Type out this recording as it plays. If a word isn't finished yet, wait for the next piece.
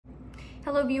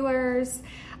Hello viewers,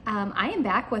 I am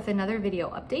back with another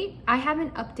video update. I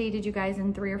haven't updated you guys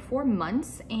in 3 or 4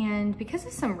 months, and because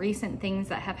of some recent things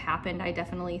that have happened, I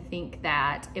definitely think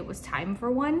that it was time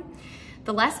for one.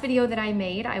 The last video that I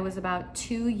made, I was about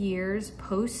 2 years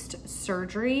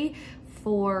post-surgery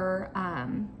for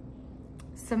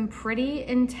some pretty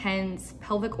intense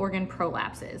pelvic organ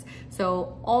prolapses.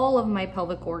 So all of my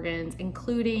pelvic organs,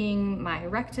 including my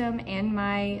rectum and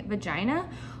my vagina,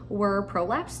 were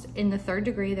prolapsed in the 3rd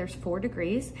degree. There's 4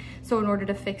 degrees. So in order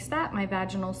to fix that, my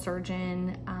vaginal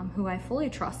surgeon, who I fully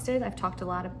trusted, I've talked a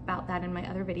lot about that in my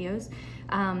other videos,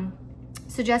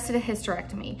 suggested a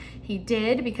hysterectomy. He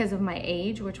did, because of my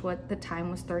age, which at the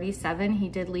time was 37, he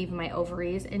did leave my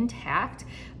ovaries intact,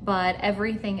 but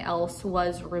everything else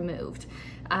was removed.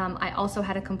 I also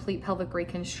had a complete pelvic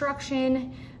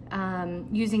reconstruction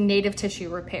using native tissue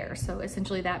repair. So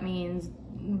essentially that means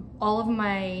all of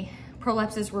my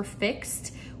prolapses were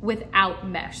fixed without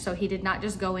mesh. So he did not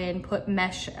just go in, put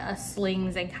mesh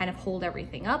slings and kind of hold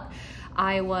everything up.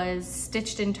 I was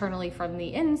stitched internally from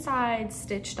the inside,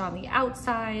 stitched on the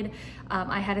outside.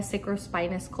 I had a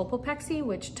sacrospinous colpopexy,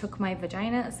 which took my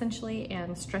vagina essentially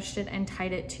and stretched it and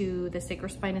tied it to the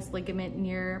sacrospinous ligament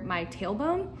near my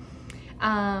tailbone.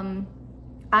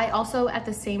 I also at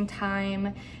the same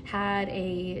time had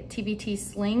a TBT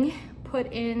sling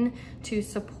put in to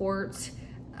support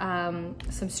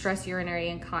some stress urinary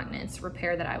incontinence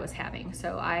repair that I was having.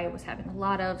 So I was having a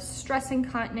lot of stress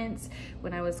incontinence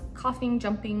when I was coughing,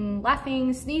 jumping,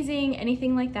 laughing, sneezing,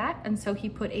 anything like that. And so he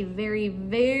put a very,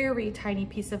 very tiny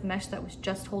piece of mesh that was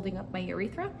just holding up my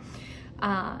urethra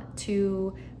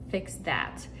to fix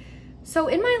that. So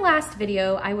in my last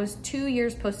video, I was 2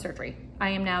 years post-surgery. I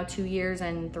am now 2 years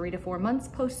and 3 to 4 months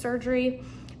post-surgery.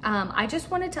 I just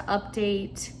wanted to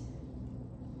update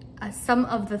some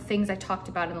of the things I talked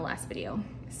about in the last video.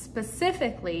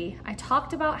 Specifically, I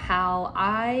talked about how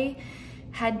I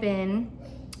had been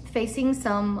facing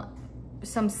some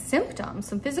symptoms,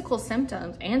 some physical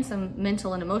symptoms and some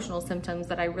mental and emotional symptoms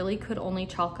that I really could only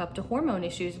chalk up to hormone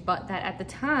issues, but that at the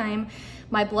time,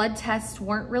 my blood tests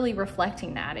weren't really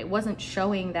reflecting that. It wasn't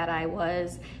showing that I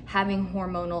was having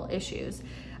hormonal issues.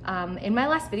 In my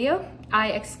last video,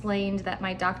 I explained that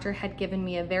my doctor had given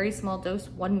me a very small dose,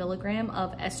 1 milligram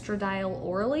of estradiol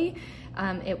orally.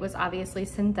 It was obviously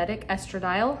synthetic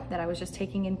estradiol that I was just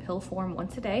taking in pill form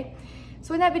once a day.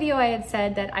 So in that video, I had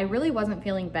said that I really wasn't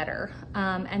feeling better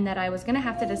and that I was gonna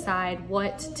have to decide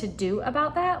what to do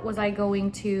about that. Was I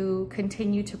going to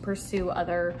continue to pursue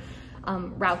other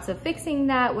routes of fixing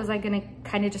that? Was I gonna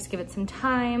kind of just give it some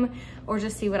time or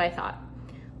just see what I thought?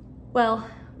 Well,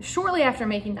 shortly after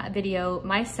making that video,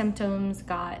 my symptoms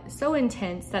got so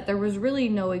intense that there was really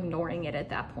no ignoring it at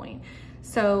that point.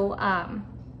 So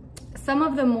some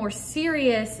of the more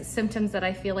serious symptoms that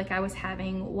I feel like I was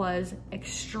having was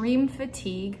extreme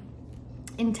fatigue,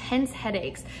 intense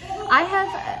headaches. I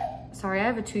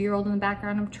have a 2-year-old in the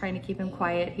background. I'm trying to keep him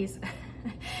quiet. He's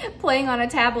playing on a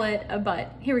tablet,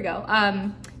 but here we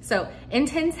go. So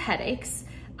intense headaches.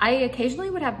 I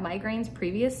occasionally would have migraines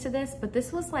previous to this, but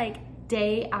this was like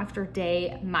day after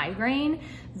day migraine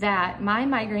that my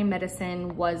migraine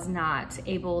medicine was not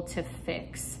able to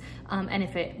fix. And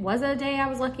if it was a day I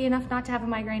was lucky enough not to have a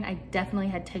migraine, I definitely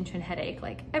had tension headache,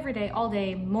 like every day, all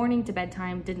day, morning to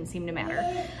bedtime, didn't seem to matter.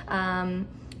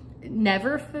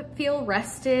 Never feel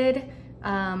rested.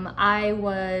 I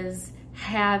was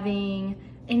having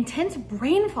intense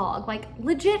brain fog, like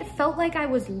legit felt like I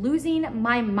was losing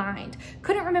my mind.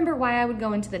 Couldn't remember why I would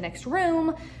go into the next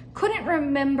room. Couldn't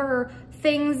remember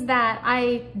things that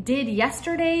I did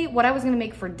yesterday, what I was gonna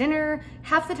make for dinner.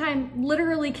 Half the time,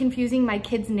 literally confusing my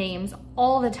kids' names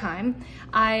all the time.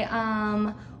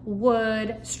 I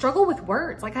would struggle with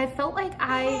words. Like I felt like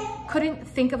I couldn't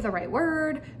think of the right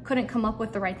word, couldn't come up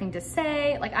with the right thing to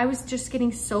say. Like I was just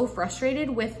getting so frustrated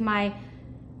with my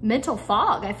mental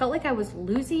fog. I felt like I was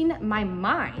losing my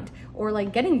mind or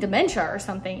like getting dementia or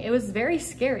something. It was very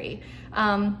scary.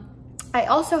 I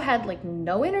also had like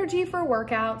no energy for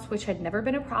workouts, which had never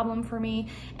been a problem for me.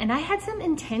 And I had some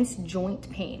intense joint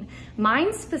pain.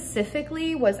 Mine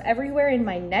specifically was everywhere in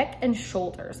my neck and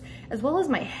shoulders, as well as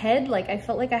my head. Like I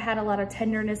felt like I had a lot of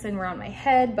tenderness in around my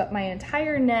head, but my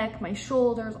entire neck, my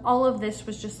shoulders, all of this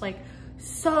was just like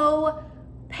so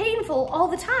painful all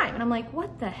the time. And I'm like,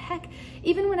 what the heck?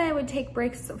 Even when I would take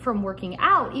breaks from working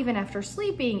out, even after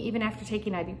sleeping, even after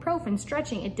taking ibuprofen,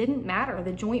 stretching, it didn't matter.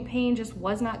 The joint pain just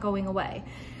was not going away.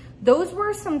 Those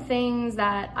were some things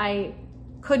that I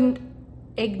couldn't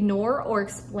ignore or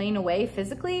explain away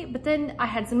physically, but then I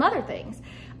had some other things.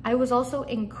 I was also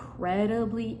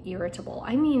incredibly irritable.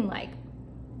 I mean, like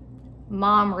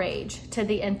mom rage to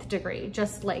the nth degree,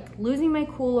 just like losing my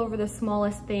cool over the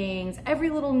smallest things, every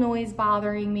little noise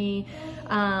bothering me,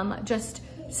 just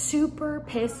super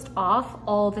pissed off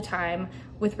all the time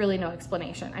with really no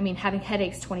explanation. I mean, having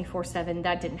headaches 24/7,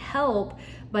 that didn't help,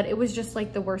 but it was just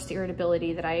like the worst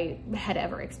irritability that I had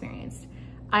ever experienced.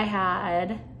 I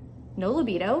had no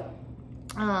libido,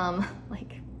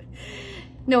 like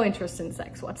no interest in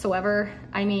sex whatsoever.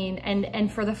 I mean,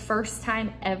 and for the first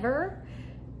time ever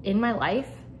in my life,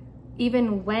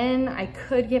 even when I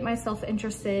could get myself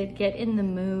interested, get in the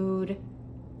mood,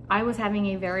 I was having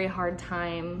a very hard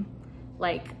time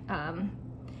like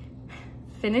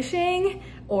finishing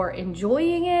or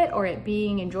enjoying it, or it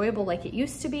being enjoyable like it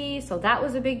used to be. So that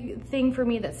was a big thing for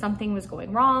me, that something was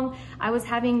going wrong. I was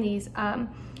having these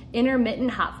intermittent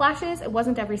hot flashes. It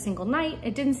wasn't every single night.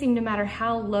 It didn't seem to matter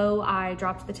how low I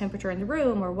dropped the temperature in the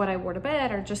room or what I wore to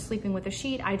bed or just sleeping with a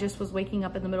sheet. I just was waking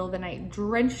up in the middle of the night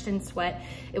drenched in sweat.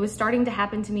 It was starting to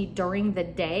happen to me during the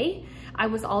day. I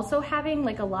was also having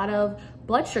like a lot of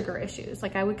blood sugar issues.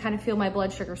 Like I would kind of feel my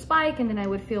blood sugar spike, and then I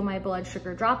would feel my blood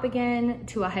sugar drop again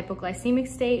to a hypoglycemic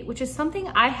state, which is something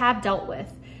I have dealt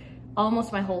with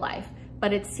almost my whole life,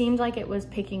 but it seemed like it was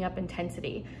picking up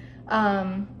intensity.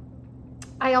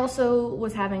 I also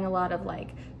was having a lot of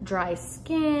like dry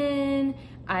skin.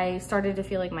 I started to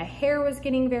feel like my hair was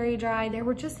getting very dry. There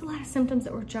were just a lot of symptoms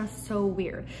that were just so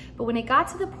weird. But when it got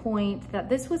to the point that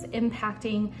this was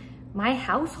impacting my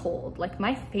household, like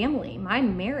my family, my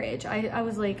marriage, I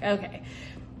was like, okay.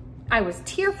 I was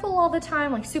tearful all the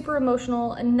time, like super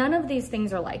emotional, and none of these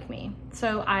things are like me.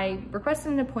 So I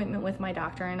requested an appointment with my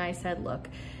doctor, and I said, look,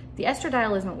 the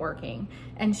estradiol isn't working.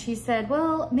 And she said,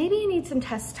 well, maybe you need some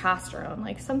testosterone.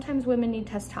 Like sometimes women need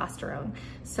testosterone.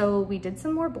 So we did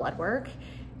some more blood work,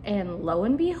 and lo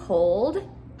and behold,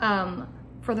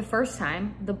 for the first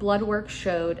time, the blood work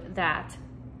showed that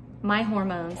my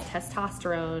hormones,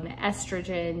 testosterone,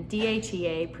 estrogen,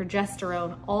 DHEA,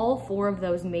 progesterone, all 4 of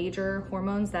those major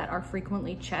hormones that are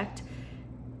frequently checked,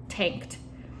 tanked.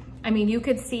 I mean, you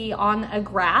could see on a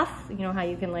graph, you know how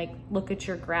you can like look at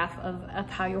your graph of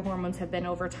how your hormones have been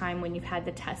over time when you've had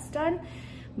the test done.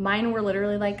 Mine were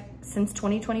literally like since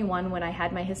 2021 when I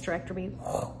had my hysterectomy,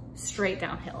 straight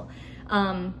downhill.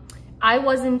 I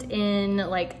wasn't in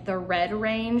like the red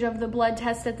range of the blood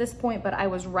test at this point, but I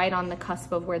was right on the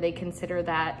cusp of where they consider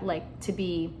that like to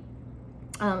be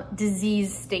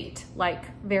disease state, like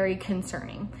very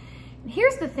concerning.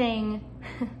 Here's the thing,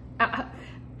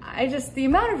 the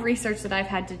amount of research that I've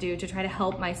had to do to try to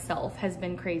help myself has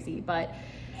been crazy, but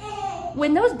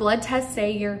when those blood tests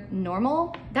say you're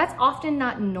normal, that's often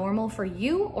not normal for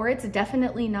you, or it's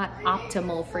definitely not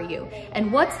optimal for you.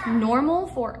 And what's normal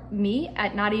for me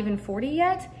at not even 40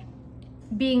 yet,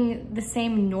 being the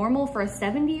same normal for a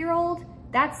 70-year-old,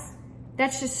 that's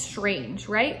just strange,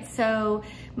 right? So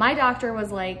my doctor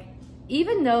was like,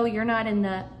 even though you're not in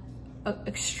the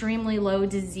extremely low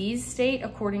disease state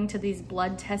according to these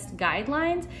blood test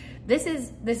guidelines, this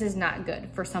is not good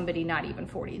for somebody not even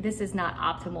 40. This is not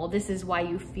optimal. This is why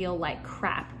you feel like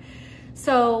crap.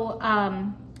 So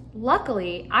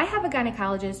luckily, I have a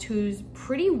gynecologist who's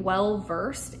pretty well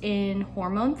versed in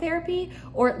hormone therapy,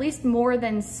 or at least more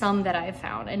than some that I've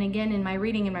found. And again, in my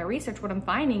reading and my research, what I'm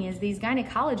finding is these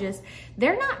gynecologists,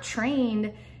 they're not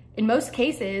trained in most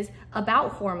cases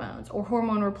about hormones or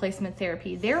hormone replacement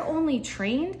therapy. They're only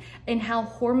trained in how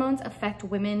hormones affect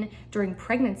women during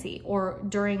pregnancy or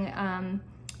during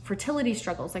fertility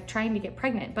struggles, like trying to get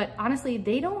pregnant. But honestly,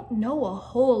 they don't know a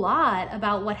whole lot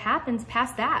about what happens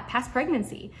past that, past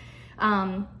pregnancy.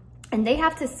 And they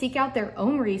have to seek out their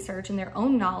own research and their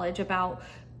own knowledge about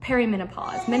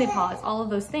perimenopause, menopause, all of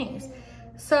those things.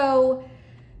 So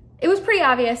it was pretty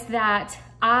obvious that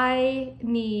I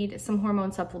need some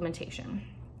hormone supplementation.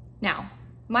 Now,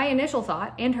 my initial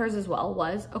thought, and hers as well,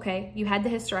 was, okay, you had the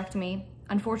hysterectomy.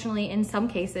 Unfortunately, in some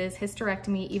cases,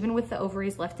 hysterectomy, even with the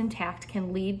ovaries left intact,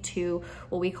 can lead to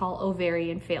what we call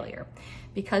ovarian failure.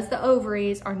 Because the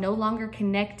ovaries are no longer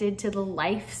connected to the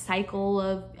life cycle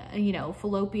of,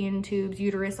 fallopian tubes,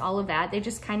 uterus, all of that, they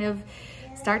just kind of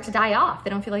start to die off. They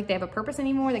don't feel like they have a purpose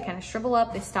anymore. They kind of shrivel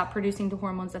up. They stop producing the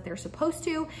hormones that they're supposed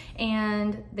to,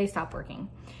 and they stop working.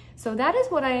 So that is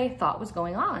what I thought was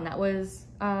going on. That was,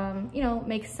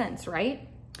 makes sense, right?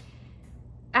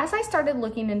 As I started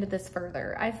looking into this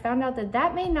further, I found out that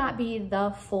that may not be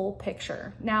the full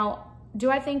picture. Now, do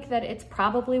I think that it's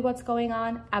probably what's going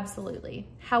on? Absolutely.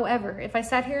 However, if I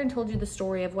sat here and told you the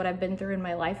story of what I've been through in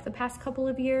my life the past couple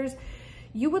of years,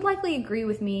 you would likely agree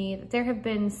with me that there have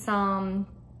been some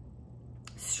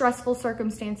stressful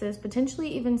circumstances, potentially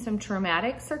even some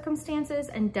traumatic circumstances,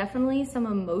 and definitely some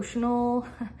emotional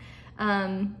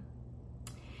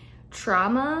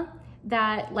trauma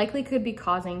that likely could be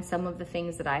causing some of the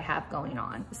things that I have going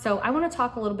on. So I want to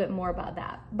talk a little bit more about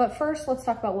that. But first, let's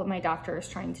talk about what my doctor is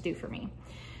trying to do for me.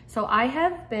 So I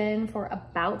have been for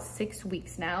about 6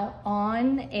 weeks now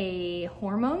on a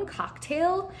hormone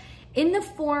cocktail in the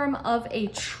form of a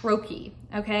troche,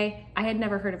 okay? I had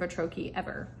never heard of a troche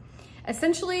ever.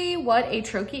 Essentially what a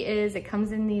troche is, it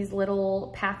comes in these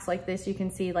little packs like this. You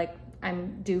can see, like,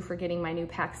 I'm due for getting my new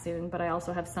pack soon, but I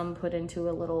also have some put into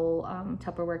a little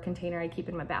Tupperware container I keep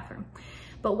in my bathroom.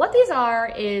 But what these are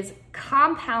is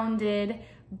compounded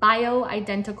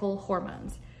bioidentical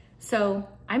hormones. So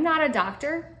I'm not a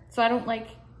doctor, so I don't like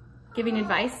giving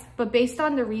advice, but based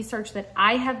on the research that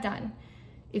I have done,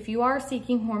 if you are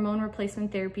seeking hormone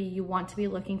replacement therapy, you want to be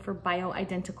looking for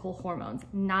bioidentical hormones,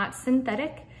 not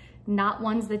synthetic, not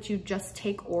ones that you just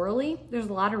take orally. There's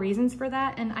a lot of reasons for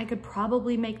that, and I could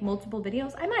probably make multiple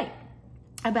videos, I might,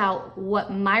 about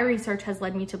what my research has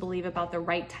led me to believe about the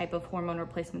right type of hormone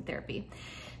replacement therapy.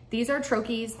 These are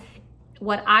troches.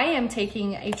 What I am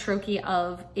taking a troche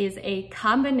of is a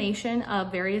combination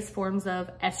of various forms of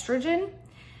estrogen,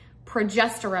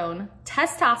 progesterone,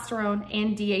 testosterone,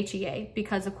 and DHEA,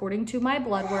 because according to my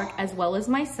blood work, as well as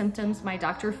my symptoms, my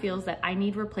doctor feels that I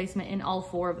need replacement in all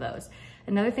 4 of those.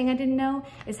 Another thing I didn't know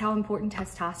is how important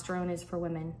testosterone is for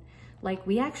women. Like,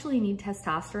 we actually need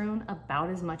testosterone about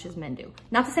as much as men do.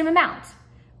 Not the same amount,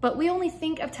 but we only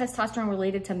think of testosterone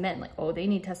related to men, like, oh, they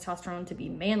need testosterone to be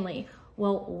manly.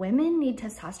 Well, women need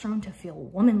testosterone to feel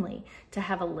womanly, to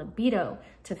have a libido,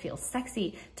 to feel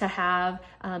sexy, to have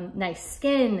nice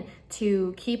skin,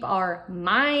 to keep our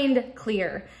mind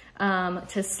clear,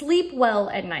 to sleep well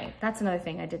at night. That's another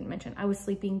thing I didn't mention. I was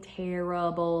sleeping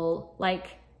terrible, like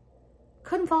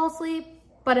couldn't fall asleep,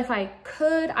 but if I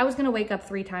could, I was gonna wake up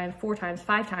 3 times, 4 times,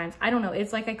 5 times. I don't know,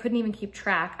 it's like I couldn't even keep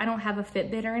track. I don't have a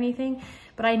Fitbit or anything,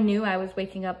 but I knew I was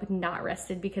waking up not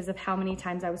rested because of how many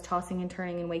times I was tossing and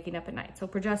turning and waking up at night. So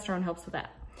progesterone helps with that.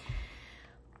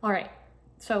 All right,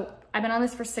 so I've been on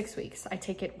this for 6 weeks. I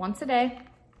take it once a day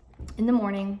in the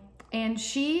morning, and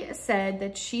she said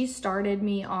that she started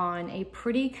me on a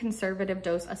pretty conservative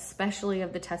dose, especially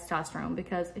of the testosterone,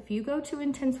 because if you go too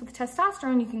intense with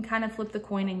testosterone, you can kind of flip the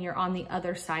coin and you're on the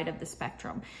other side of the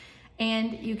spectrum.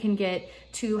 And you can get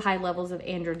too high levels of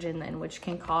androgen then, which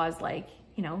can cause, like,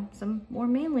 you know, some more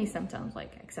manly symptoms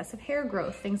like excessive hair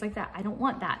growth, things like that. I don't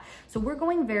want that. So we're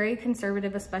going very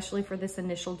conservative, especially for this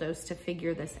initial dose, to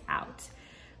figure this out.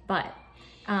 But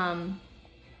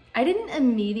I didn't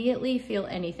immediately feel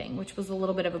anything, which was a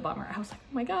little bit of a bummer. I was like,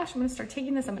 oh my gosh, I'm gonna start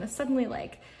taking this. I'm gonna suddenly,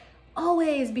 like,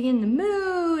 always be in the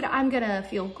mood. I'm gonna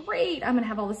feel great. I'm gonna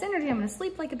have all this energy. I'm gonna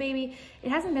sleep like a baby. It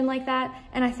hasn't been like that,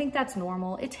 and I think that's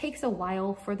normal. It takes a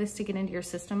while for this to get into your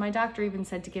system. My doctor even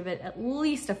said to give it at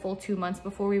least a full 2 months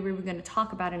before we were gonna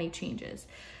talk about any changes.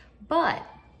 But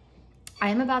I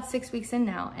am about 6 weeks in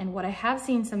now, and what I have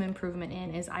seen some improvement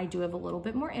in is I do have a little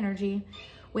bit more energy.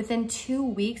 Within 2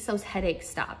 weeks, those headaches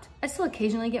stopped. I still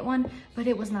occasionally get one, but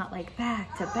it was not like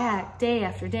back to back, day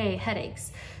after day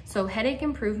headaches. So headache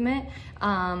improvement,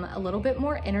 a little bit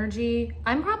more energy.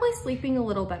 I'm probably sleeping a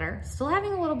little better. Still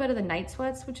having a little bit of the night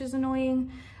sweats, which is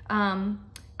annoying. I'm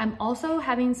also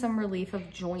having some relief of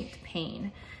joint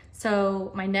pain.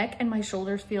 So my neck and my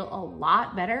shoulders feel a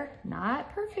lot better.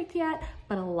 Not perfect yet,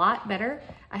 but a lot better.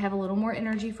 I have a little more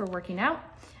energy for working out,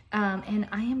 and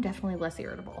I am definitely less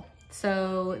irritable.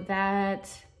 So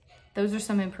those are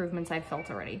some improvements I've felt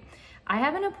already. I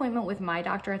have an appointment with my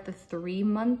doctor at the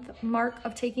 3-month mark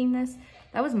of taking this.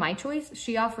 That was my choice.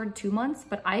 She offered 2 months,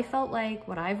 but I felt like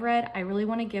what I've read, I really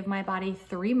want to give my body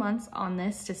 3 months on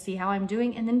this to see how I'm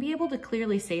doing, and then be able to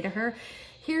clearly say to her,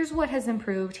 here's what has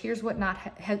improved, here's what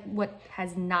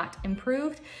has not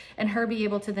improved, and her be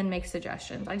able to then make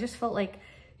suggestions. I just felt like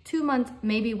 2 months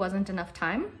maybe wasn't enough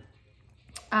time.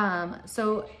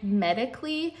 So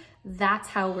medically, that's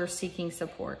how we're seeking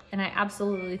support. And I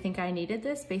absolutely think I needed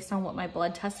this based on what my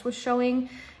blood test was showing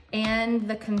and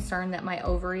the concern that my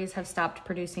ovaries have stopped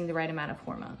producing the right amount of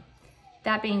hormone.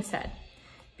 That being said,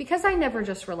 because I never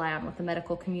just rely on what the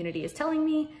medical community is telling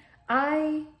me,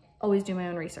 I always do my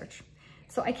own research.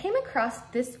 So I came across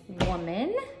this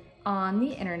woman on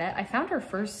the internet. I found her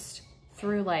first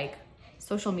through like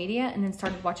social media and then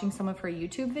started watching some of her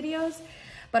YouTube videos.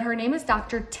 But her name is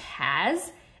Dr. Taz,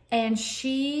 and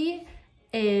she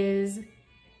is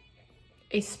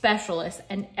a specialist,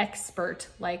 an expert,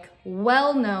 like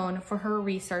well known for her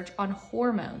research on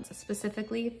hormones,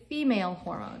 specifically female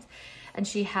hormones. And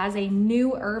she has a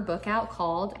newer book out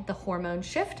called The Hormone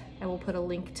Shift. I will put a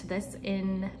link to this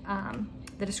in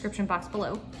the description box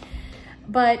below.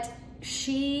 But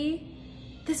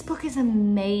this book is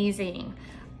amazing.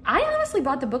 I honestly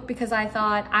bought the book because I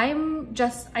thought I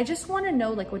just want to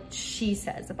know like what she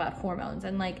says about hormones,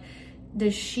 and like,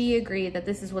 does she agree that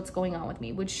this is what's going on with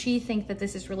me? Would she think that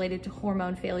this is related to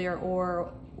hormone failure,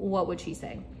 or what would she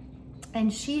say?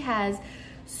 And she has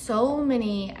so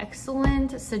many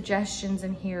excellent suggestions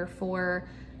in here for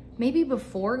maybe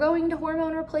before going to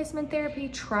hormone replacement therapy,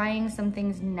 trying some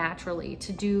things naturally,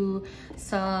 to do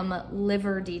some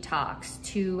liver detox,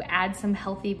 to add some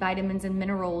healthy vitamins and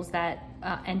minerals that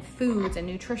and foods and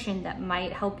nutrition that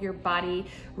might help your body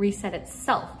reset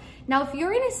itself. Now, if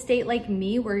you're in a state like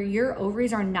me where your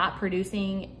ovaries are not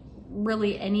producing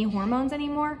really any hormones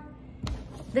anymore,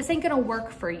 this ain't gonna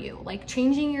work for you. Like,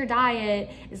 changing your diet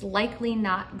is likely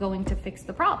not going to fix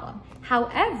the problem.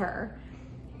 However,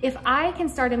 if I can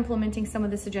start implementing some of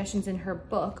the suggestions in her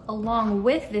book along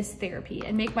with this therapy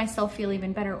and make myself feel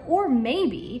even better, or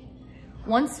maybe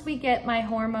once we get my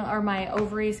hormone or my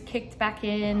ovaries kicked back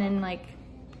in, and like,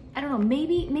 I don't know,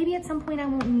 maybe at some point I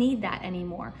won't need that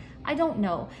anymore. I don't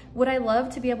know. Would I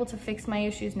love to be able to fix my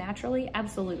issues naturally?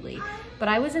 Absolutely. But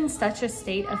I was in such a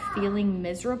state of feeling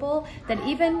miserable that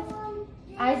even,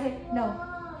 Isaac, no,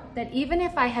 that even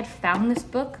if I had found this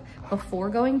book before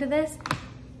going to this,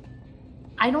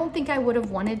 I don't think I would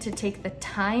have wanted to take the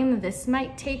time this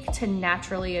might take to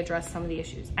naturally address some of the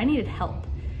issues. I needed help,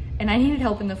 and I needed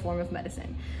help in the form of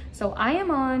medicine. So I am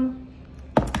on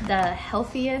the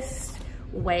healthiest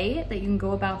way that you can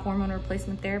go about hormone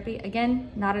replacement therapy. Again,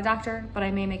 not a doctor, but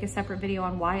I may make a separate video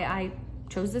on why I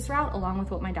chose this route along with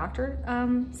what my doctor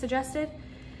suggested.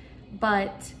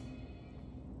 But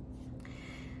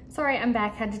sorry, I'm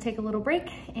back. Had to take a little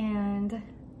break and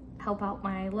help out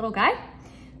my little guy.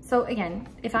 So again,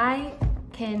 if I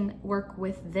can work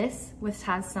with this, which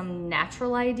has some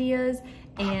natural ideas,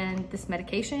 and this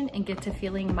medication, and get to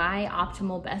feeling my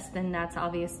optimal best, then that's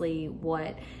obviously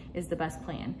what is the best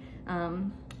plan.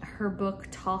 Her book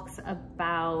talks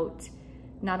about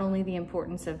not only the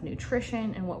importance of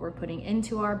nutrition and what we're putting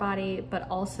into our body, but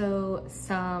also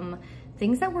some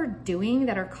things that we're doing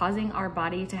that are causing our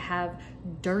body to have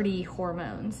dirty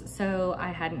hormones. So I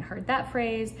hadn't heard that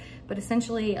phrase, but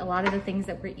essentially a lot of the things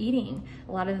that we're eating,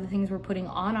 a lot of the things we're putting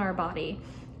on our body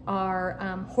are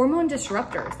hormone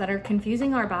disruptors that are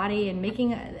confusing our body and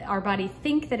making our body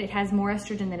think that it has more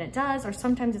estrogen than it does, or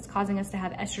sometimes it's causing us to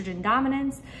have estrogen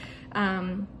dominance,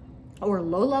 or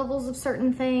low levels of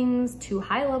certain things, too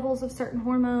high levels of certain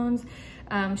hormones.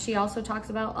 She also talks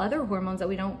about other hormones that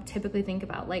we don't typically think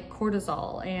about, like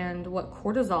cortisol, and what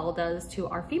cortisol does to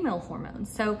our female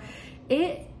hormones. So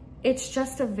it's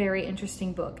just a very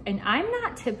interesting book. And I'm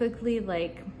not typically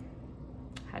like,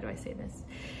 how do I say this?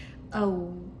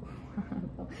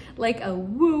 Like a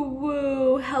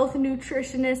woo-woo health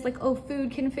nutritionist, like, oh,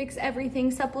 food can fix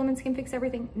everything, supplements can fix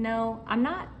everything. No, I'm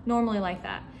not normally like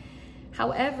that.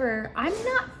 However, I'm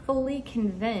not fully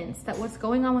convinced that what's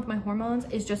going on with my hormones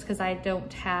is just because I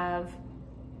don't have,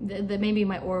 maybe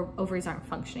my ovaries aren't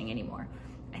functioning anymore.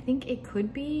 I think it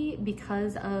could be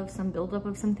because of some buildup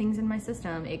of some things in my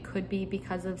system. It could be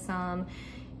because of some,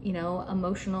 you know,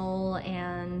 emotional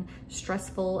and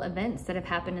stressful events that have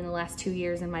happened in the last 2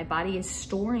 years, and my body is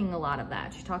storing a lot of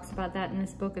that. She talks about that in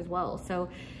this book as well. So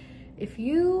if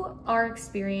you are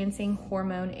experiencing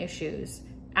hormone issues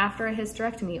after a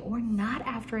hysterectomy or not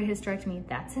after a hysterectomy,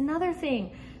 that's another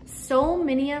thing. So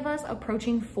many of us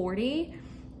approaching 40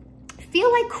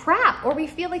 feel like crap, or we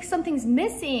feel like something's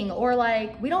missing, or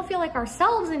like we don't feel like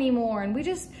ourselves anymore, and we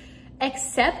just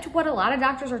accept what a lot of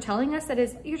doctors are telling us, that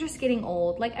is, you're just getting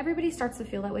old. Like, everybody starts to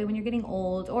feel that way when you're getting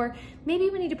old, or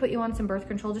maybe we need to put you on some birth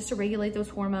control just to regulate those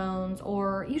hormones,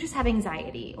 or you just have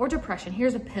anxiety or depression,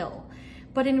 here's a pill.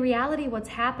 But in reality, what's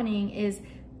happening is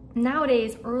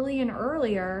nowadays, early and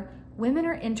earlier, women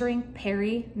are entering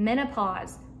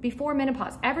perimenopause. Before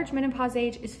menopause, average menopause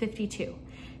age is 52.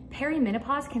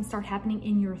 Perimenopause can start happening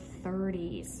in your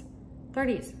 30s.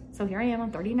 So here I am, I'm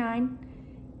 39.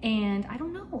 And I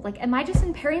don't know, like, am I just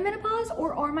in perimenopause,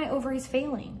 or are my ovaries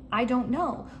failing? I don't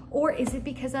know. Or is it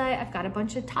because I've got a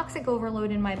bunch of toxic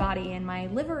overload in my body, and my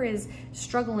liver is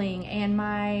struggling, and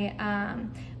my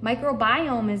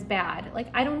microbiome is bad? Like,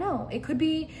 I don't know. It could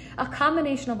be a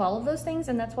combination of all of those things,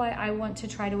 and that's why I want to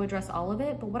try to address all of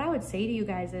it. But what I would say to you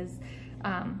guys is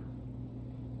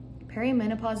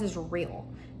perimenopause is real.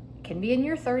 It can be in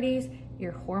your 30s.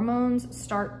 Your hormones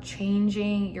start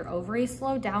changing, your ovaries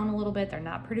slow down a little bit, they're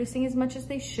not producing as much as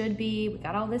they should be. We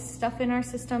got all this stuff in our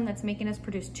system that's making us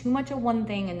produce too much of one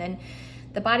thing, and then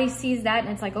the body sees that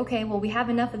and it's like, okay, well, we have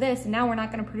enough of this, and now we're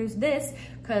not gonna produce this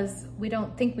because we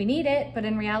don't think we need it, but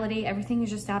in reality, everything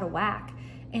is just out of whack.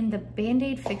 And the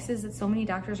Band-Aid fixes that so many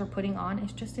doctors are putting on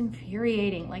is just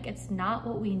infuriating. Like, it's not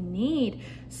what we need.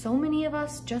 So many of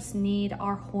us just need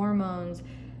our hormones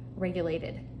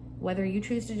regulated. Whether you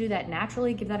choose to do that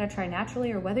naturally, give that a try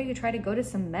naturally, or whether you try to go to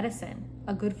some medicine,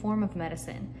 a good form of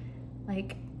medicine.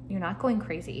 Like, you're not going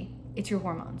crazy. It's your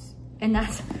hormones. And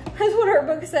that's what her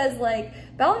book says,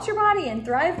 like, balance your body and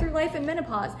thrive through life in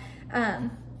menopause.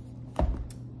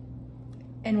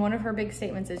 And one of her big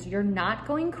statements is, you're not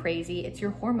going crazy, it's your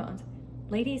hormones.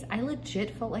 Ladies, I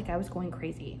legit felt like I was going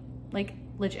crazy. Like,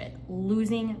 legit,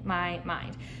 losing my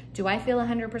mind. Do I feel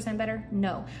 100% better?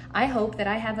 No. I hope that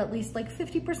I have at least like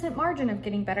 50% margin of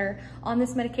getting better on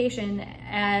this medication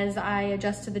as I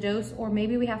adjust to the dose, or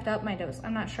maybe we have to up my dose.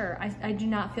 I'm not sure. I do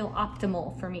not feel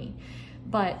optimal for me,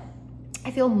 but I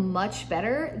feel much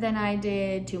better than I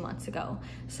did 2 months ago.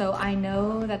 So I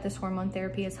know that this hormone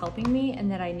therapy is helping me and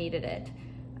that I needed it.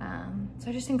 So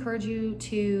I just encourage you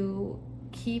to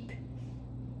keep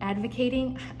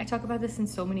advocating. I talk about this in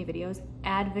so many videos.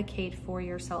 Advocate for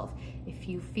yourself. If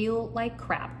you feel like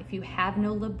crap, if you have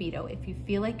no libido, if you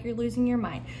feel like you're losing your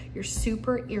mind, you're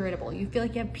super irritable, you feel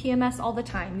like you have PMS all the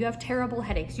time, you have terrible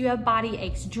headaches, you have body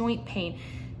aches, joint pain,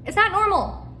 it's not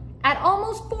normal. At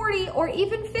almost 40 or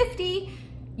even 50,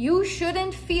 you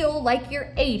shouldn't feel like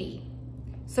you're 80.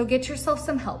 So get yourself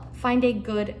some help. Find a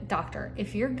good doctor.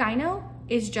 If your gyno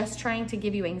is just trying to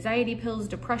give you anxiety pills,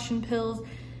 depression pills,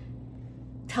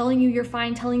 telling you you're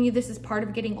fine, telling you this is part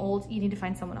of getting old, you need to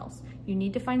find someone else. You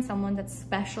need to find someone that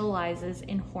specializes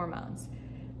in hormones.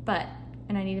 But,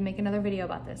 and I need to make another video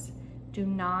about this, do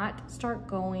not start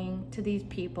going to these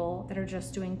people that are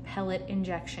just doing pellet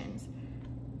injections.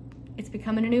 It's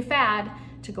becoming a new fad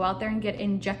to go out there and get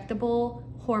injectable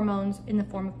hormones in the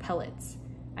form of pellets.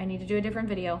 I need to do a different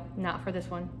video, not for this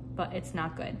one, but it's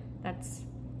not good. That's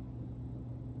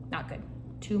not good.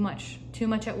 Too much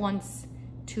at once,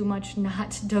 too much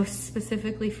not dosed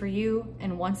specifically for you.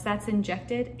 And once that's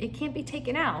injected, it can't be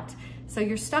taken out. So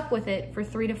you're stuck with it for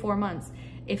 3 to 4 months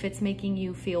if it's making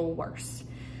you feel worse.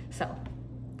 So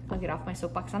I'll get off my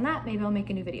soapbox on that. Maybe I'll make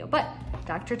a new video, but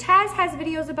Dr. Taz has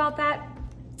videos about that.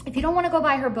 If you don't want to go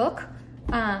buy her book,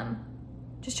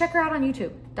 just check her out on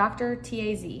YouTube, Dr.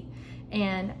 Taz.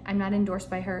 And I'm not endorsed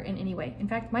by her in any way. In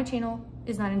fact, my channel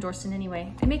is not endorsed in any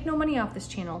way. I make no money off this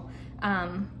channel,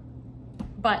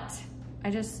 but I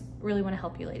just really want to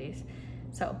help you ladies.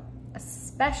 So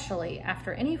especially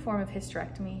after any form of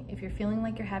hysterectomy, if you're feeling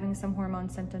like you're having some hormone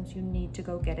symptoms, you need to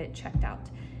go get it checked out.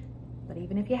 But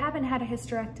even if you haven't had a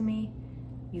hysterectomy,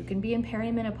 you can be in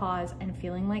perimenopause and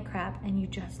feeling like crap, and you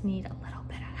just need a little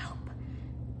bit of help.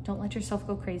 Don't let yourself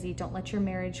go crazy. Don't let your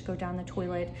marriage go down the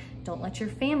toilet. Don't let your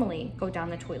family go down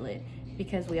the toilet,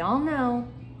 because we all know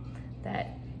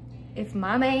that if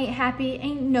mama ain't happy,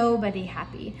 ain't nobody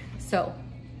happy. So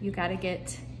you gotta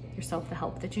get yourself the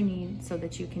help that you need so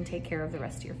that you can take care of the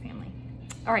rest of your family.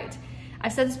 All right,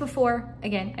 I've said this before.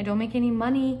 Again, I don't make any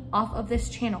money off of this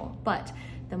channel, but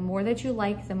the more that you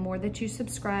like, the more that you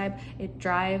subscribe, it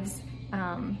drives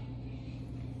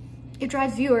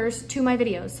viewers to my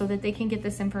videos so that they can get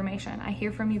this information. I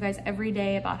hear from you guys every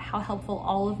day about how helpful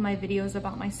all of my videos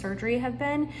about my surgery have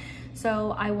been.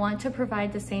 So I want to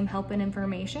provide the same help and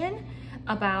information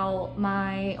about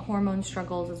my hormone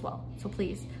struggles as well. So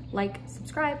please like,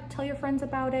 subscribe, tell your friends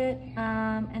about it,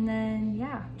 and then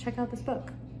yeah, check out this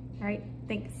book. All right,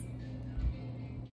 thanks.